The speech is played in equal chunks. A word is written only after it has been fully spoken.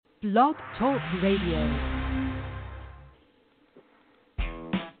Blog Talk Radio.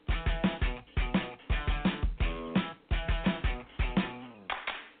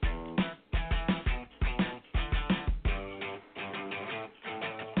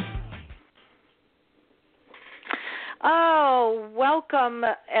 Oh, welcome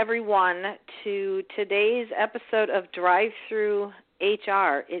everyone to today's episode of Drive Through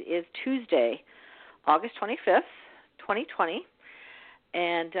HR. It is Tuesday, August 25th, 2020,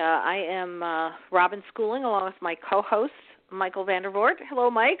 and I am Robin Schooling along with my co-host, Michael Vandervoort.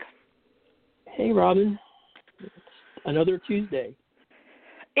 Hello, Mike. Hey, Robin. It's another Tuesday.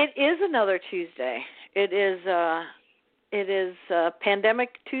 It is another Tuesday. It is Pandemic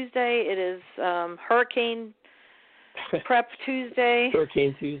Tuesday. It is Hurricane Prep Tuesday.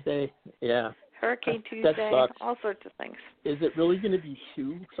 Hurricane Tuesday, yeah. Hurricane Tuesday, that sucks. All sorts of things. Is it really going to be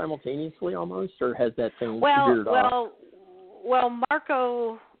two simultaneously almost, or has that thing veered off? Well,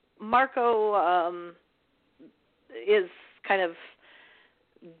 Marco is kind of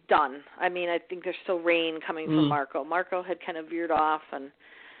done. I mean, I think there's still rain coming from Marco. Marco had kind of veered off, and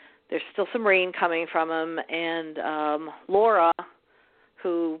there's still some rain coming from him. And Laura,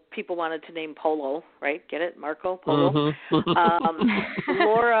 who people wanted to name Polo, right? Get it? Marco Polo.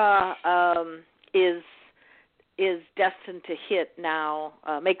 Laura is destined to hit now,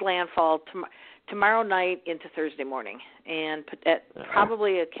 make landfall tomorrow night into Thursday morning, and at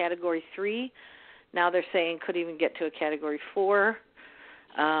probably a Category 3. Now they're saying could even get to a Category 4.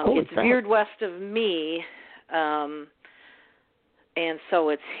 It's veered west of me, and so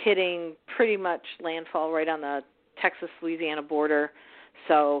it's hitting pretty much landfall right on the Texas-Louisiana border.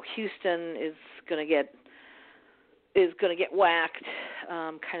 So Houston is going to get whacked,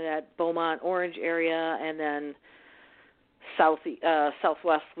 kind of that Beaumont, Orange area, and then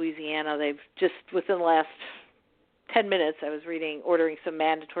southwest Louisiana. They've just within the last 10 minutes, I was ordering some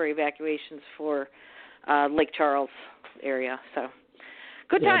mandatory evacuations for Lake Charles area. So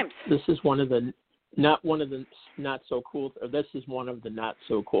good times. This is one of the not so cool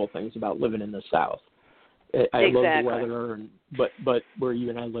things about living in the South. I love the weather, but where you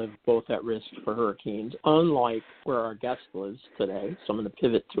and I live, both at risk for hurricanes. Unlike where our guest lives today, so I'm going to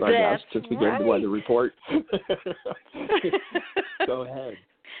pivot to our guest as we get the weather report. Go ahead.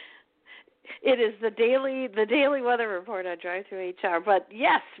 It is the daily weather report on Drive Through HR. But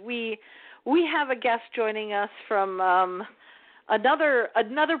yes, we have a guest joining us from another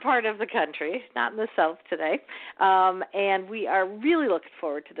part of the country, not in the South today, and we are really looking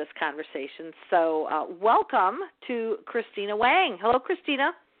forward to this conversation. So welcome to Christina Wang. Hello,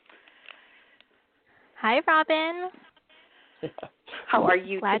 Christina. Hi, Robin. How are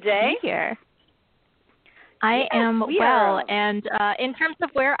you Glad today? To be here. I am well, and in terms of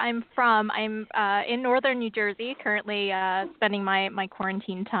where I'm from, I'm in northern New Jersey, currently spending my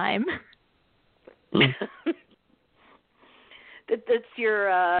quarantine time. It's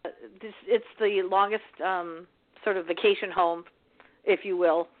it's the longest sort of vacation home, if you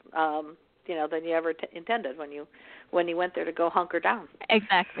will, than you ever intended when you went there to go hunker down.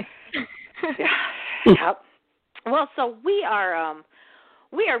 Exactly. Yeah. Yep. Well, so we are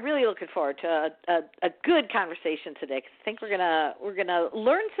really looking forward to a good conversation today. 'Cause I think we're gonna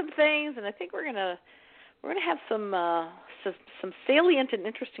learn some things, and I think we're gonna have some salient and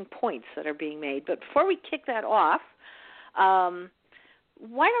interesting points that are being made. But before we kick that off,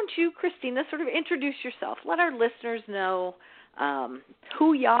 why don't you, Christina, sort of introduce yourself? Let our listeners know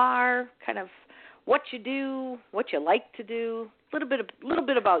who you are, kind of what you do, what you like to do, a little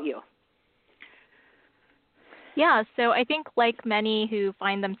bit about you. Yeah, so I think like many who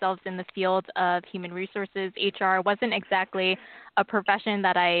find themselves in the field of human resources, HR wasn't exactly a profession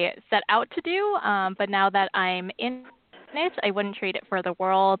that I set out to do, but now that I'm in it, I wouldn't trade it for the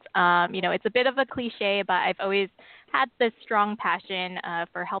world. It's a bit of a cliche, but I've always had this strong passion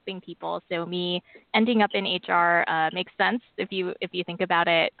for helping people. So me ending up in HR makes sense if you think about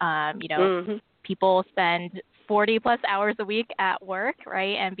it. People spend 40 plus hours a week at work,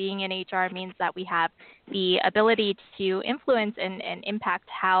 right? And being in HR means that we have the ability to influence and impact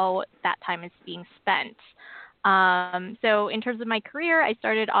how that time is being spent. So in terms of my career, I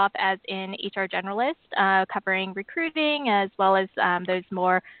started off as an HR generalist, covering recruiting as well as those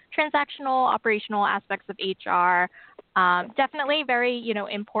more transactional, operational aspects of HR. Definitely very,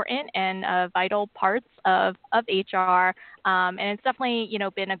 important and vital parts of HR. And it's definitely,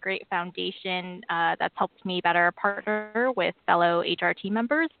 been a great foundation that's helped me better partner with fellow HR team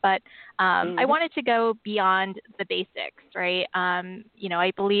members. But I wanted to go beyond the basics, right?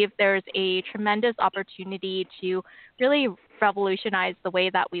 I believe there's a tremendous opportunity to really revolutionize the way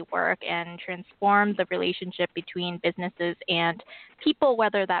that we work and transform the relationship between businesses and people,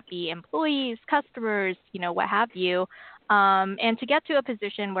 whether that be employees, customers, what have you. And to get to a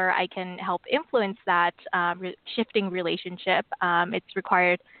position where I can help influence that shifting relationship, it's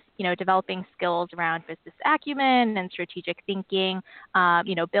required, developing skills around business acumen and strategic thinking,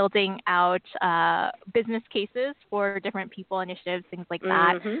 building out business cases for different people, initiatives, things like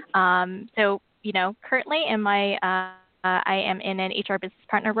that. So, currently I am in an HR business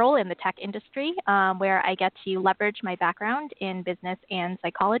partner role in the tech industry, where I get to leverage my background in business and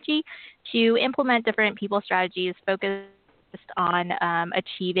psychology to implement different people strategies focused on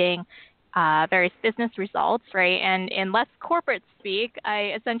achieving various business results, right? And in less corporate speak,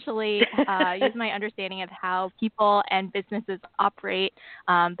 I essentially use my understanding of how people and businesses operate,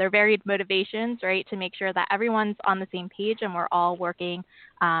 their varied motivations, right, to make sure that everyone's on the same page and we're all working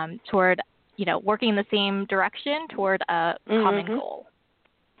toward, working in the same direction toward a common goal.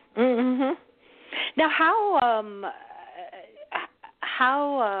 Now,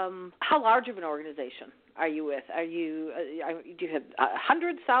 how large of an organization are you with? Do you have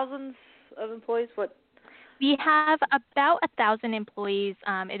hundreds, thousands of employees? What? We have about 1,000 employees.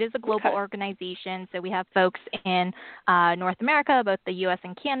 It is a global organization, so we have folks in North America, both the U.S.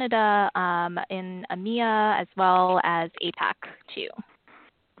 and Canada, in EMEA, as well as APAC too.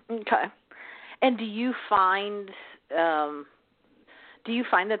 Okay. And do you find that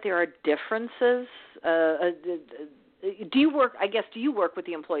there are differences? Do you work with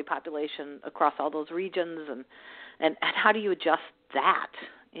the employee population across all those regions, and how do you adjust that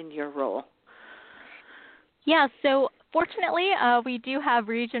in your role? Yeah, so fortunately, we do have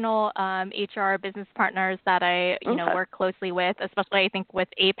regional HR business partners that I work closely with, especially I think with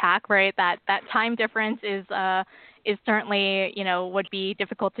APAC, right? That time difference is certainly would be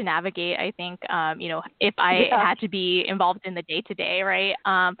difficult to navigate. I think if I had to be involved in the day to day, right?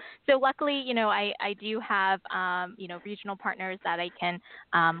 So luckily, I do have regional partners that I can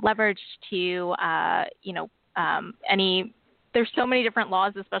leverage to any. There's so many different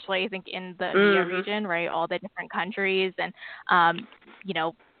laws, especially I think in the EMEA region, right? All the different countries, and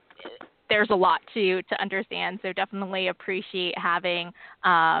there's a lot to understand. So definitely appreciate having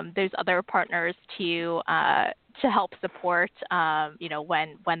those other partners to help support,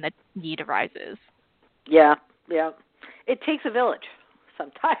 when the need arises. Yeah. It takes a village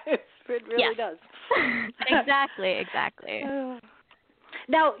sometimes. It really does. Exactly.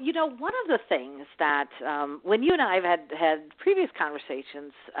 Now, one of the things that when you and I have had previous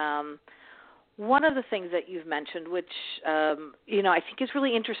conversations, one of the things that you've mentioned, which I think is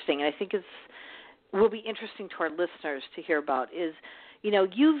really interesting, and I think will be interesting to our listeners to hear about, is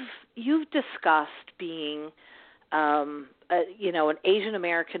you've discussed being an Asian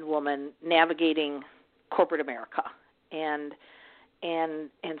American woman navigating corporate America, and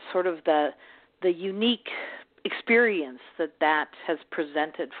sort of the unique experience that has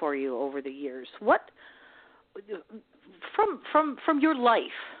presented for you over the years. What from your life?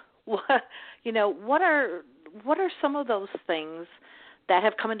 What are some of those things that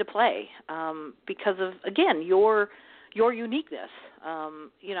have come into play because of, again, your uniqueness?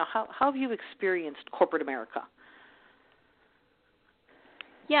 How have you experienced corporate America?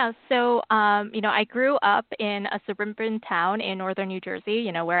 Yeah, so, I grew up in a suburban town in northern New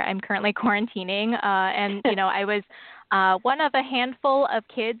Jersey, where I'm currently quarantining. And, I was one of a handful of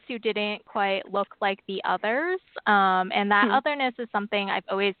kids who didn't quite look like the others. And that otherness is something I've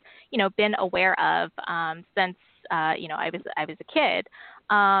always, been aware of since, I was a kid.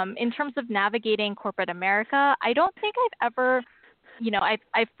 In terms of navigating corporate America, I don't think I've ever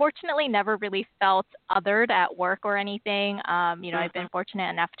I've fortunately never really felt othered at work or anything. I've been fortunate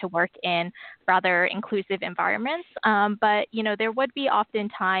enough to work in rather inclusive environments. But, there would be often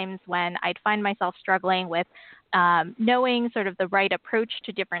times when I'd find myself struggling with knowing sort of the right approach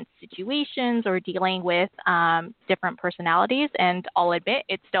to different situations or dealing with different personalities. And I'll admit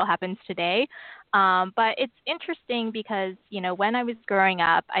it still happens today. But it's interesting because, when I was growing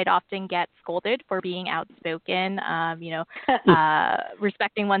up, I'd often get scolded for being outspoken.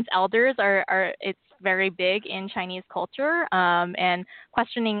 Respecting one's elders it's very big in Chinese culture. And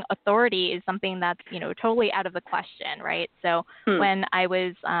questioning authority is something that's, totally out of the question, right? So when I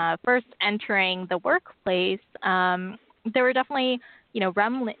was first entering the workplace, there were definitely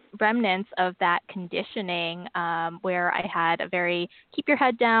remnants of that conditioning where I had a very keep your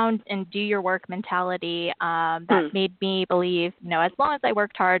head down and do your work mentality that made me believe, as long as I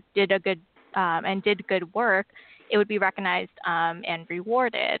worked hard, did good work, it would be recognized and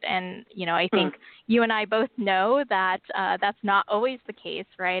rewarded. And, I think you and I both know that that's not always the case,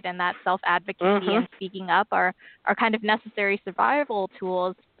 right? And that self-advocacy and speaking up are kind of necessary survival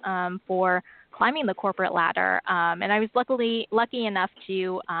tools for climbing the corporate ladder. And I was lucky enough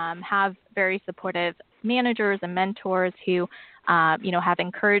to have very supportive managers and mentors who, have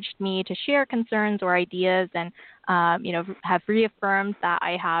encouraged me to share concerns or ideas and, have reaffirmed that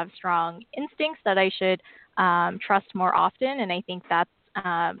I have strong instincts that I should trust more often. And I think that's,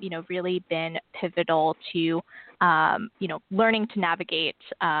 really been pivotal to, learning to navigate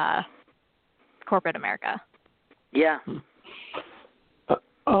corporate America. Yeah.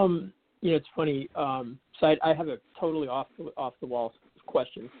 It's funny. So I have a totally off the wall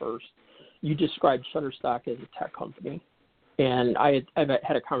question first. You described Shutterstock as a tech company, and I've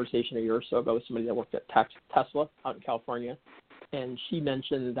had a conversation a year or so ago with somebody that worked at Tesla out in California, and she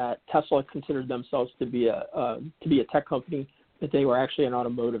mentioned that Tesla considered themselves to be a tech company, but they were actually an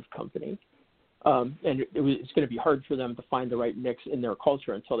automotive company, and it's going to be hard for them to find the right mix in their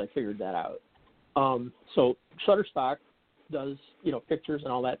culture until they figured that out. So Shutterstock does, pictures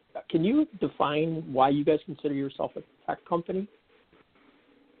and all that. Can you define why you guys consider yourself a tech company?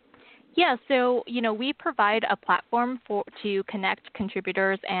 Yeah, so, we provide a platform to connect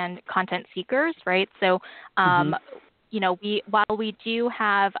contributors and content seekers, right? So, while we do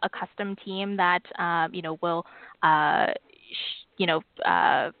have a custom team that, will,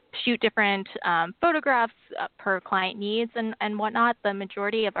 shoot different photographs per client needs and whatnot, the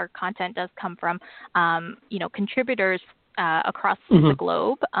majority of our content does come from, contributors across the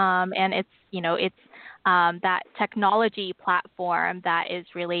globe, and it's that technology platform that is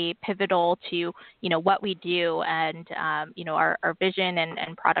really pivotal to what we do, and our vision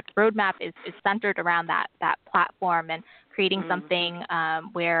and product roadmap is centered around that platform and creating something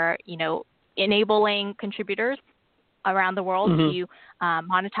where enabling contributors around the world to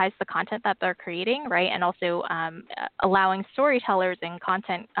monetize the content that they're creating, right, and also allowing storytellers and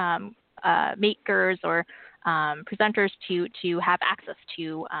content makers or presenters to have access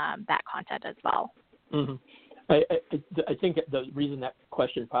to that content as well. Mm-hmm. I think the reason that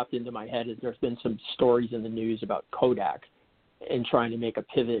question popped into my head is there's been some stories in the news about Kodak and trying to make a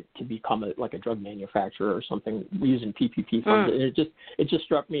pivot to become a drug manufacturer or something using PPP funds. And it just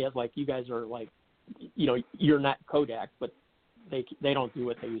struck me as like you guys are like, you're not Kodak, but they don't do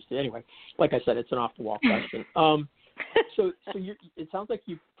what they used to anyway. Like I said, it's an off the wall question. So it sounds like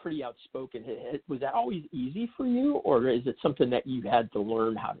you're pretty outspoken. Was that always easy for you, or is it something that you had to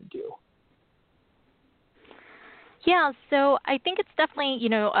learn how to do? Yeah, so I think it's definitely,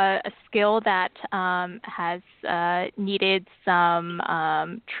 a skill that has needed some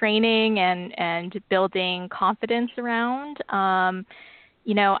training and building confidence around.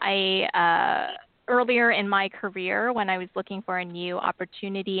 Earlier in my career, when I was looking for a new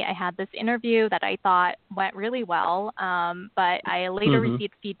opportunity, I had this interview that I thought went really well, but I later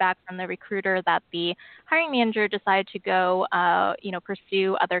received feedback from the recruiter that the hiring manager decided to go,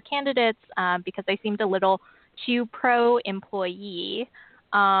 pursue other candidates because I seemed a little too pro-employee, which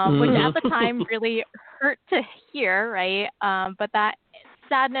at the time really hurt to hear, right? But that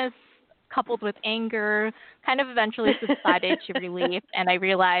sadness coupled with anger kind of eventually subsided to relief, and I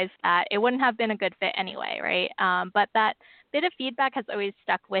realized that it wouldn't have been a good fit anyway, right? But that bit of feedback has always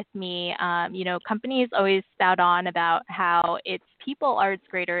stuck with me. Companies always spout on about how its people are its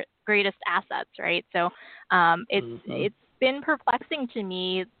greatest assets, right? So it's been perplexing to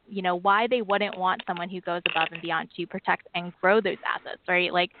me, why they wouldn't want someone who goes above and beyond to protect and grow those assets,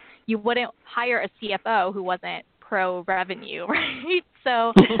 right? Like you wouldn't hire a CFO who wasn't pro-revenue, right?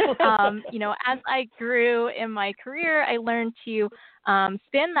 So, as I grew in my career, I learned to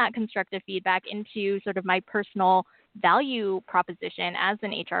spin that constructive feedback into sort of my personal value proposition as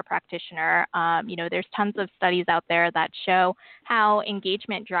an HR practitioner. There's tons of studies out there that show how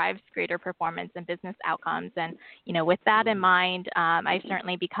engagement drives greater performance and business outcomes. And, with that in mind, I've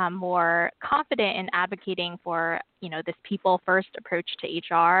certainly become more confident in advocating for, this people-first approach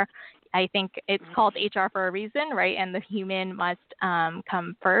to HR. I think it's called HR for a reason, right? And the human must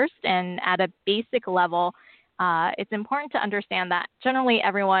come first. And at a basic level, it's important to understand that generally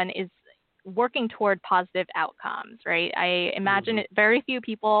everyone is working toward positive outcomes, right? I imagine very few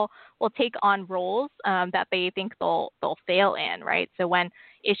people will take on roles that they think they'll fail in, right? So when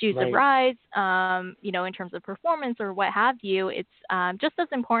issues arise, in terms of performance or what have you, it's just as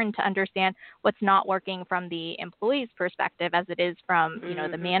important to understand what's not working from the employee's perspective as it is from,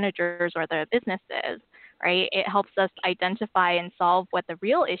 the managers or the businesses, right? It helps us identify and solve what the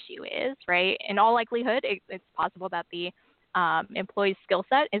real issue is, right? In all likelihood, it's possible that the employee's skill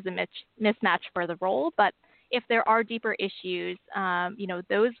set is a mismatch for the role, but if there are deeper issues,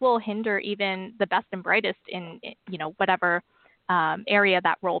 those will hinder even the best and brightest in whatever area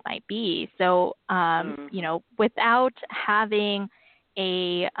that role might be. So, without having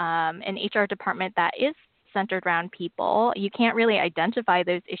an HR department that is centered around people, you can't really identify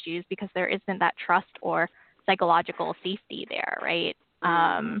those issues because there isn't that trust or psychological safety there, right?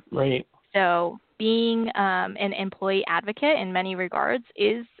 Right. So being an employee advocate in many regards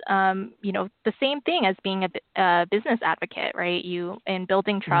is, the same thing as being a business advocate, right? In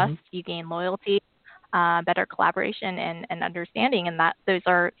building trust, you gain loyalty, better collaboration and understanding, and that those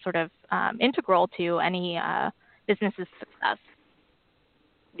are sort of integral to any business's success.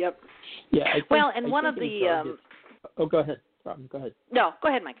 Yep. Yeah. One of the go ahead. Robin, go ahead. No, go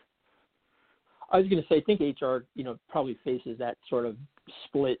ahead, Mike. I was going to say, I think HR, probably faces that sort of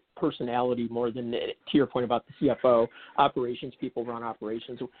split personality more than, to your point about the CFO. Operations people run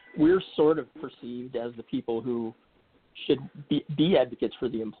operations. We're sort of perceived as the people who should be advocates for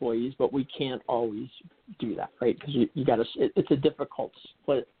the employees, but we can't always do that, right? Because you got to. It's a difficult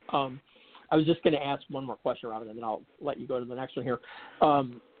split. I was just going to ask one more question, Robin, and then I'll let you go to the next one here.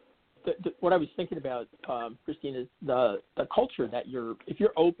 What I was thinking about, Christine, is the culture that if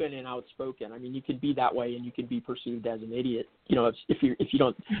you're open and outspoken. I mean, you can be that way, and you can be perceived as an idiot. If you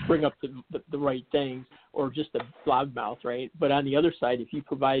don't bring up the right things, or just a loudmouth, right? But on the other side, if you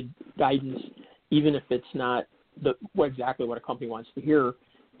provide guidance, even if it's not exactly what a company wants to hear,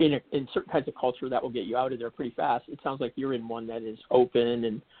 in certain kinds of culture, that will get you out of there pretty fast. It sounds like you're in one that is open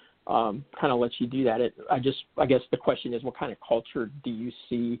and kind of lets you do that. I guess the question is, what kind of culture do you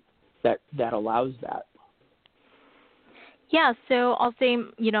see that allows that? Yeah, so I'll say,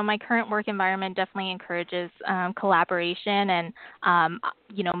 my current work environment definitely encourages collaboration, and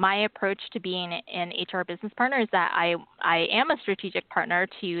my approach to being an HR business partner is that I am a strategic partner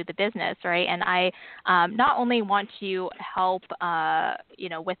to the business, right? And I not only want to help,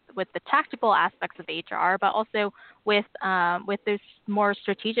 with the tactical aspects of HR, but also with those more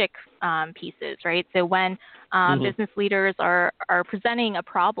strategic pieces, right? So when business leaders are presenting a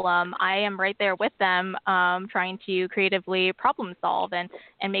problem, I am right there with them, trying to creatively problem solve and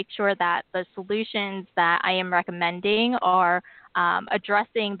make sure that the solutions that I am recommending are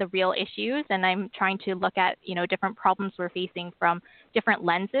addressing the real issues. And I'm trying to look at, different problems we're facing from different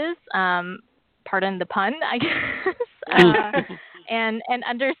lenses, pardon the pun, I guess, and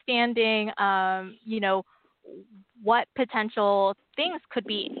understanding, what potential things could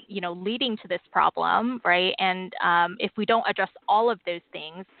be, leading to this problem, right? And if we don't address all of those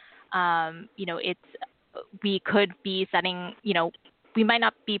things, we could be setting, we might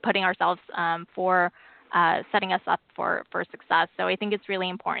not be putting ourselves setting us up for success. So I think it's really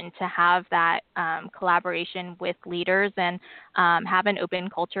important to have that collaboration with leaders and have an open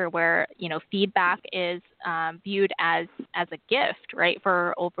culture where, feedback is viewed as a gift, right,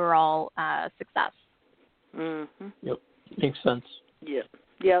 for overall success. Mm-hmm. Yep, makes sense.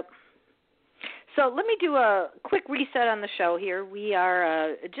 Yep. So let me do a quick reset on the show here. We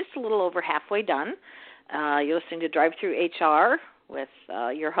are just a little over halfway done. You're listening to Drive Through HR with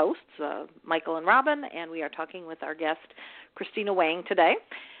your hosts, Michael and Robin, and we are talking with our guest, Christina Wang, today.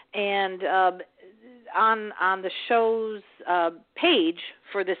 And on the show's page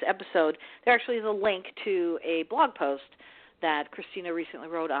for this episode, there actually is a link to a blog post that Christina recently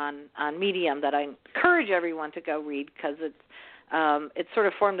wrote on Medium that I encourage everyone to go read, because it's sort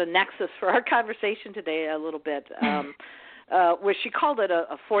of formed a nexus for our conversation today a little bit, where she called it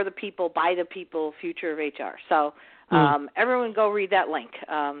a for the people, by the people future of HR. So everyone go read that link,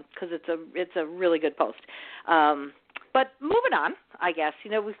 because it's a really good post. But moving on, I guess,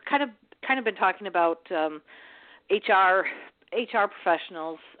 we've kind of been talking about HR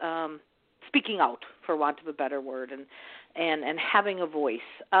professionals speaking out, for want of a better word, and having a voice.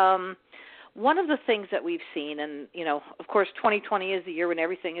 One of the things that we've seen, and, of course, 2020 is the year when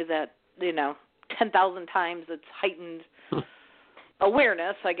everything is at, 10,000 times its heightened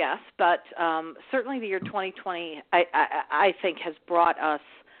awareness, I guess. But certainly the year 2020, I think, has brought us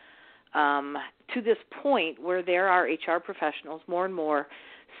to this point where there are HR professionals more and more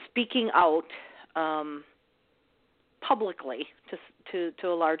speaking out publicly to a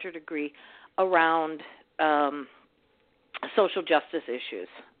larger degree around social justice issues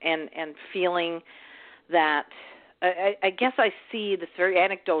and feeling that I guess I see this very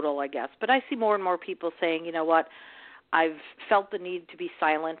anecdotal, I guess, but I see more and more people saying, you know what, I've felt the need to be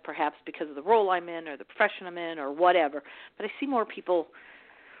silent, perhaps because of the role I'm in or the profession I'm in or whatever, but I see more people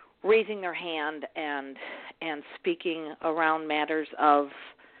raising their hand and speaking around matters of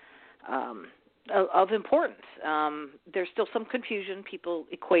importance. There's still some confusion. People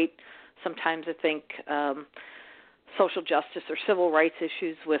equate sometimes I think social justice or civil rights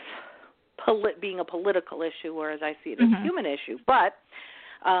issues with being a political issue, whereas I see it as a human issue. But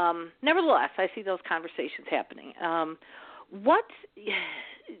nevertheless, I see those conversations happening.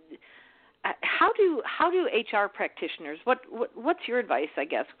 How do HR practitioners? What's your advice, I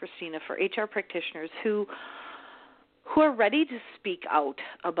guess, Christina, for HR practitioners who are ready to speak out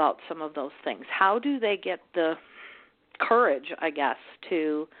about some of those things? How do they get the courage, I guess,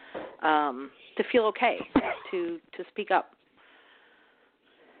 to feel okay to speak up?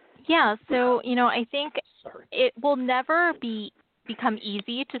 Yeah, so, I think it will never become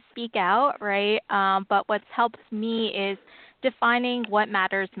easy to speak out, right? But what's helped me is defining what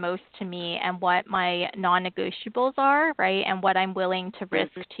matters most to me and what my non-negotiables are, right? And what I'm willing to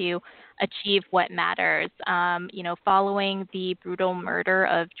risk to achieve what matters. Following the brutal murder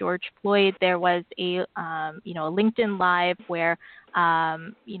of George Floyd, there was a LinkedIn Live where, a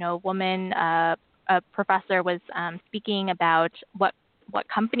woman, a professor was speaking about what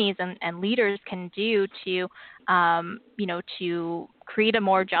companies and leaders can do to, to create a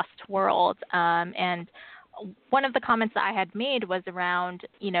more just world. And one of the comments that I had made was around,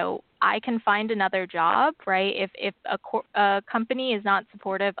 I can find another job, right? If a company is not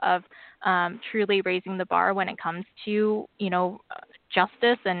supportive of truly raising the bar when it comes to,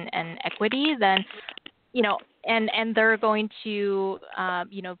 justice and equity, then, and they're going to,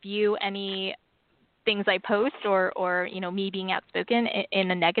 view any things I post or me being outspoken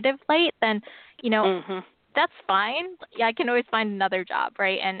in a negative light, then, that's fine. Yeah, I can always find another job,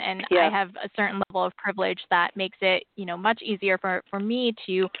 right? And I have a certain level of privilege that makes it, much easier for me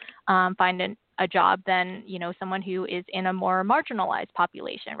to find a job than, someone who is in a more marginalized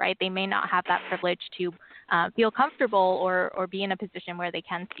population, right? They may not have that privilege to feel comfortable or be in a position where they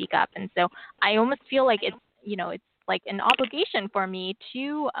can speak up. And so I almost feel like it's like an obligation for me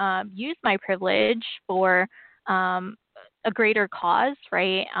to use my privilege for a greater cause,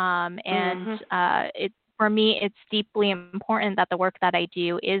 right? For me, it's deeply important that the work that I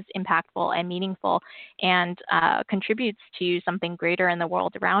do is impactful and meaningful and contributes to something greater in the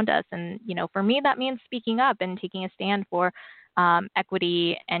world around us. And, for me, that means speaking up and taking a stand for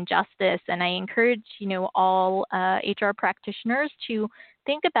equity and justice. And I encourage, all HR practitioners to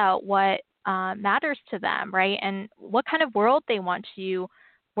think about what matters to them, right? And what kind of world they want to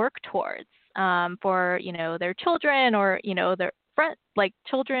work towards for, their children or, their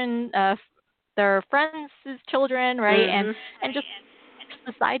children, their friends' children, right? And just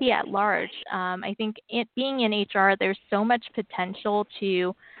society at large. I think being in HR, there's so much potential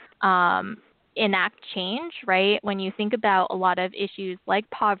to enact change, right? When you think about a lot of issues like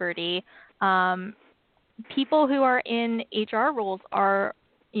poverty, people who are in HR roles are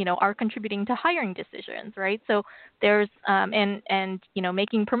contributing to hiring decisions, right? So there's and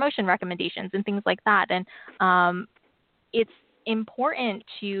making promotion recommendations and things like that. And it's important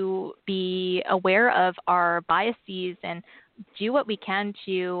to be aware of our biases and do what we can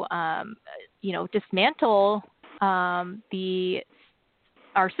to dismantle our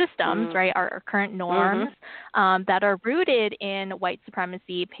systems, right, our current norms that are rooted in white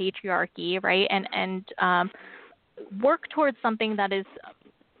supremacy, patriarchy, right, and work towards something that is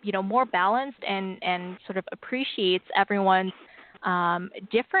more balanced and sort of appreciates everyone's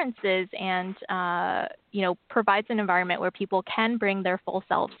differences and provides an environment where people can bring their full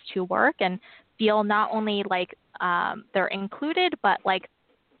selves to work and feel not only like they're included, but like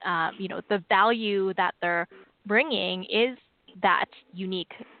the value that they're bringing is that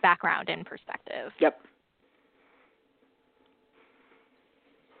unique background and perspective. Yep.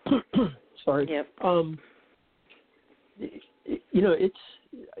 Sorry. Yep.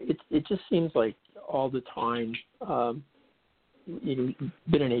 It just seems like all the time. You've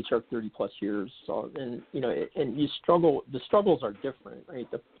been in HR 30 plus years, so and you struggle. The struggles are different, right?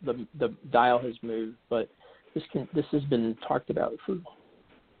 The dial has moved, but this has been talked about for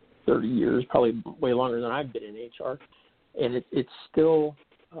 30 years, probably way longer than I've been in HR, and it's still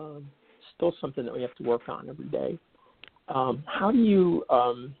something that we have to work on every day. How do you,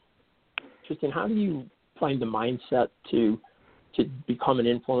 Tristan? How do you find the mindset to become an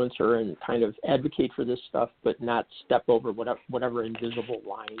influencer and kind of advocate for this stuff, but not step over whatever invisible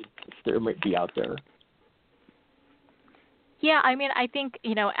line there might be out there? Yeah, I mean, I think,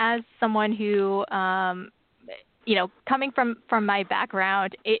 as someone who, coming from my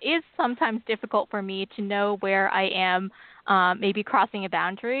background, it is sometimes difficult for me to know where I am maybe crossing a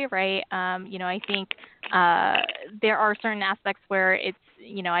boundary, right? I think there are certain aspects where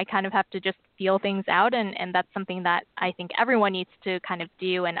I kind of have to just feel things out, and that's something that I think everyone needs to kind of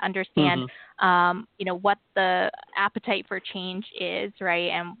do and understand, what the appetite for change is, right,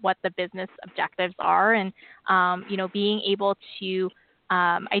 and what the business objectives are, and, being able to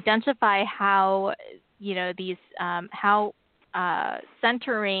identify how, these, how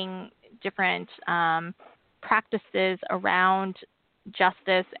centering different practices around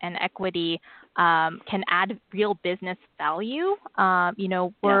justice and equity can add real business value.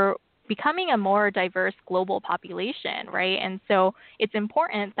 We're becoming a more diverse global population, right? And so it's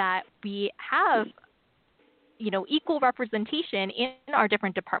important that we have, equal representation in our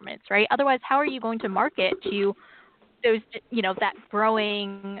different departments, right? Otherwise, how are you going to market to those, that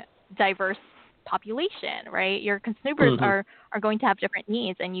growing diverse population, right? Your consumers are going to have different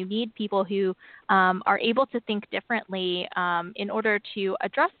needs, and you need people who are able to think differently in order to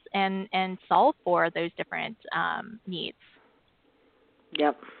address and solve for those different needs.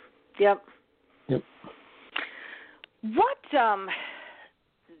 Yep.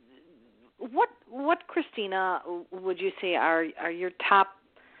 What Christina, would you say are your top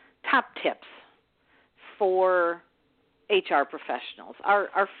tips for HR professionals,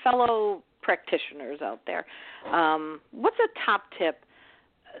 our fellow practitioners out there? What's a top tip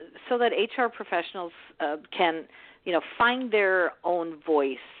so that HR professionals can, find their own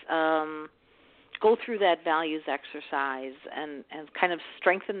voice, go through that values exercise, and kind of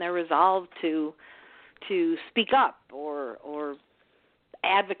strengthen their resolve to speak up or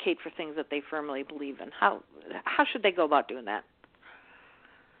advocate for things that they firmly believe in? How should they go about doing that?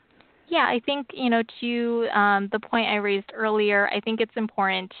 Yeah, I think, to the point I raised earlier, I think it's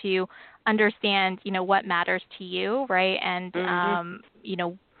important to understand, what matters to you, right? And,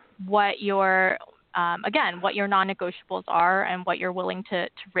 what your, what your non-negotiables are and what you're willing to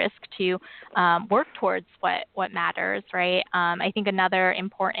risk to work towards what matters, right? I think another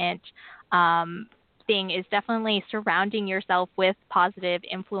important thing is definitely surrounding yourself with positive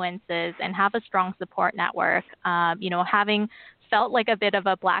influences and have a strong support network. Having felt like a bit of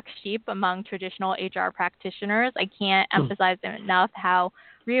a black sheep among traditional HR practitioners, I can't emphasize enough how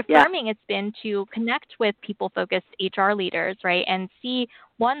reaffirming it's been to connect with people-focused HR leaders, right, and see,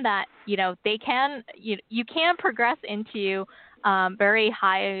 one, that, they can, you can progress into very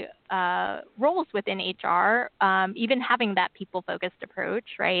high roles within HR, even having that people-focused approach,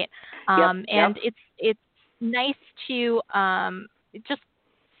 right? And it's nice to just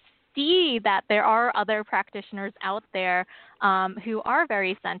see that there are other practitioners out there who are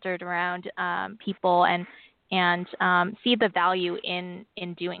very centered around people and see the value in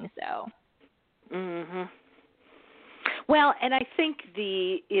doing so. Mm-hmm. Well, and I think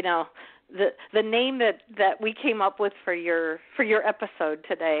the name that we came up with for your episode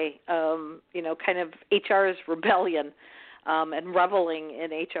today, kind of HR's Rebellion, and reveling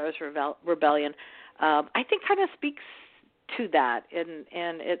in HR's rebellion, I think kind of speaks to that, and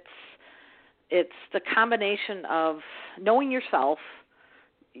it's the combination of knowing yourself,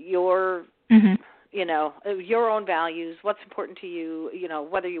 your your own values, what's important to you,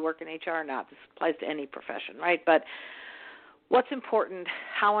 whether you work in HR or not. This applies to any profession, right? But what's important,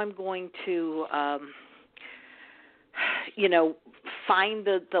 how I'm going to find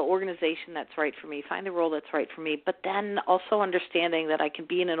the organization that's right for me, find the role that's right for me, but then also understanding that I can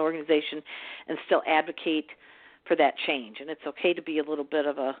be in an organization and still advocate for that change. And it's okay to be a little bit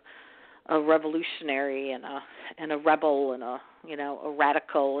of a revolutionary and a rebel and a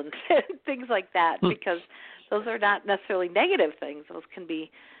radical and things like that, because those are not necessarily negative things. Those can be,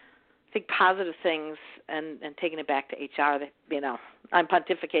 I think, positive things, and taking it back to HR. That, I'm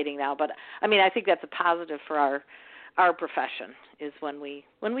pontificating now, but I think that's a positive for our profession, is when we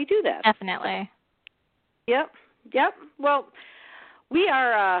do that. Definitely. Yep. Well, we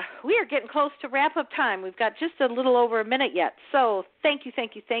are getting close to wrap-up time. We've got just a little over a minute yet. So thank you,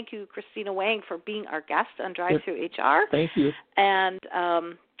 Christina Wang, for being our guest on Drive Through HR. Thank you. And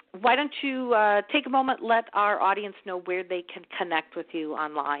why don't you take a moment, let our audience know where they can connect with you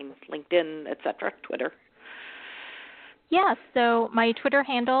online, LinkedIn, etc., Twitter. Yeah, so my Twitter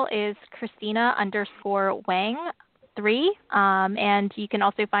handle is Christina_Wang3, and you can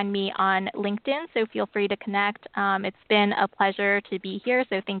also find me on LinkedIn, so feel free to connect. It's been a pleasure to be here,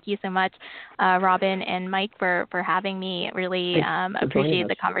 so thank you so much, Robin and Mike, for having me. Really appreciate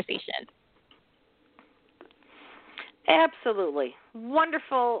the conversation. Absolutely.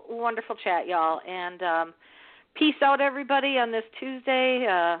 Wonderful, wonderful chat, y'all. And peace out, everybody, on this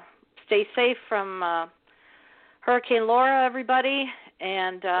Tuesday. Stay safe from Hurricane Laura, everybody,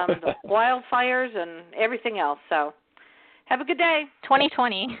 and the wildfires and everything else. So have a good day.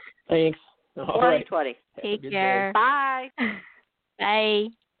 2020. Thanks. All right. 2020. Take care. Bye. Bye.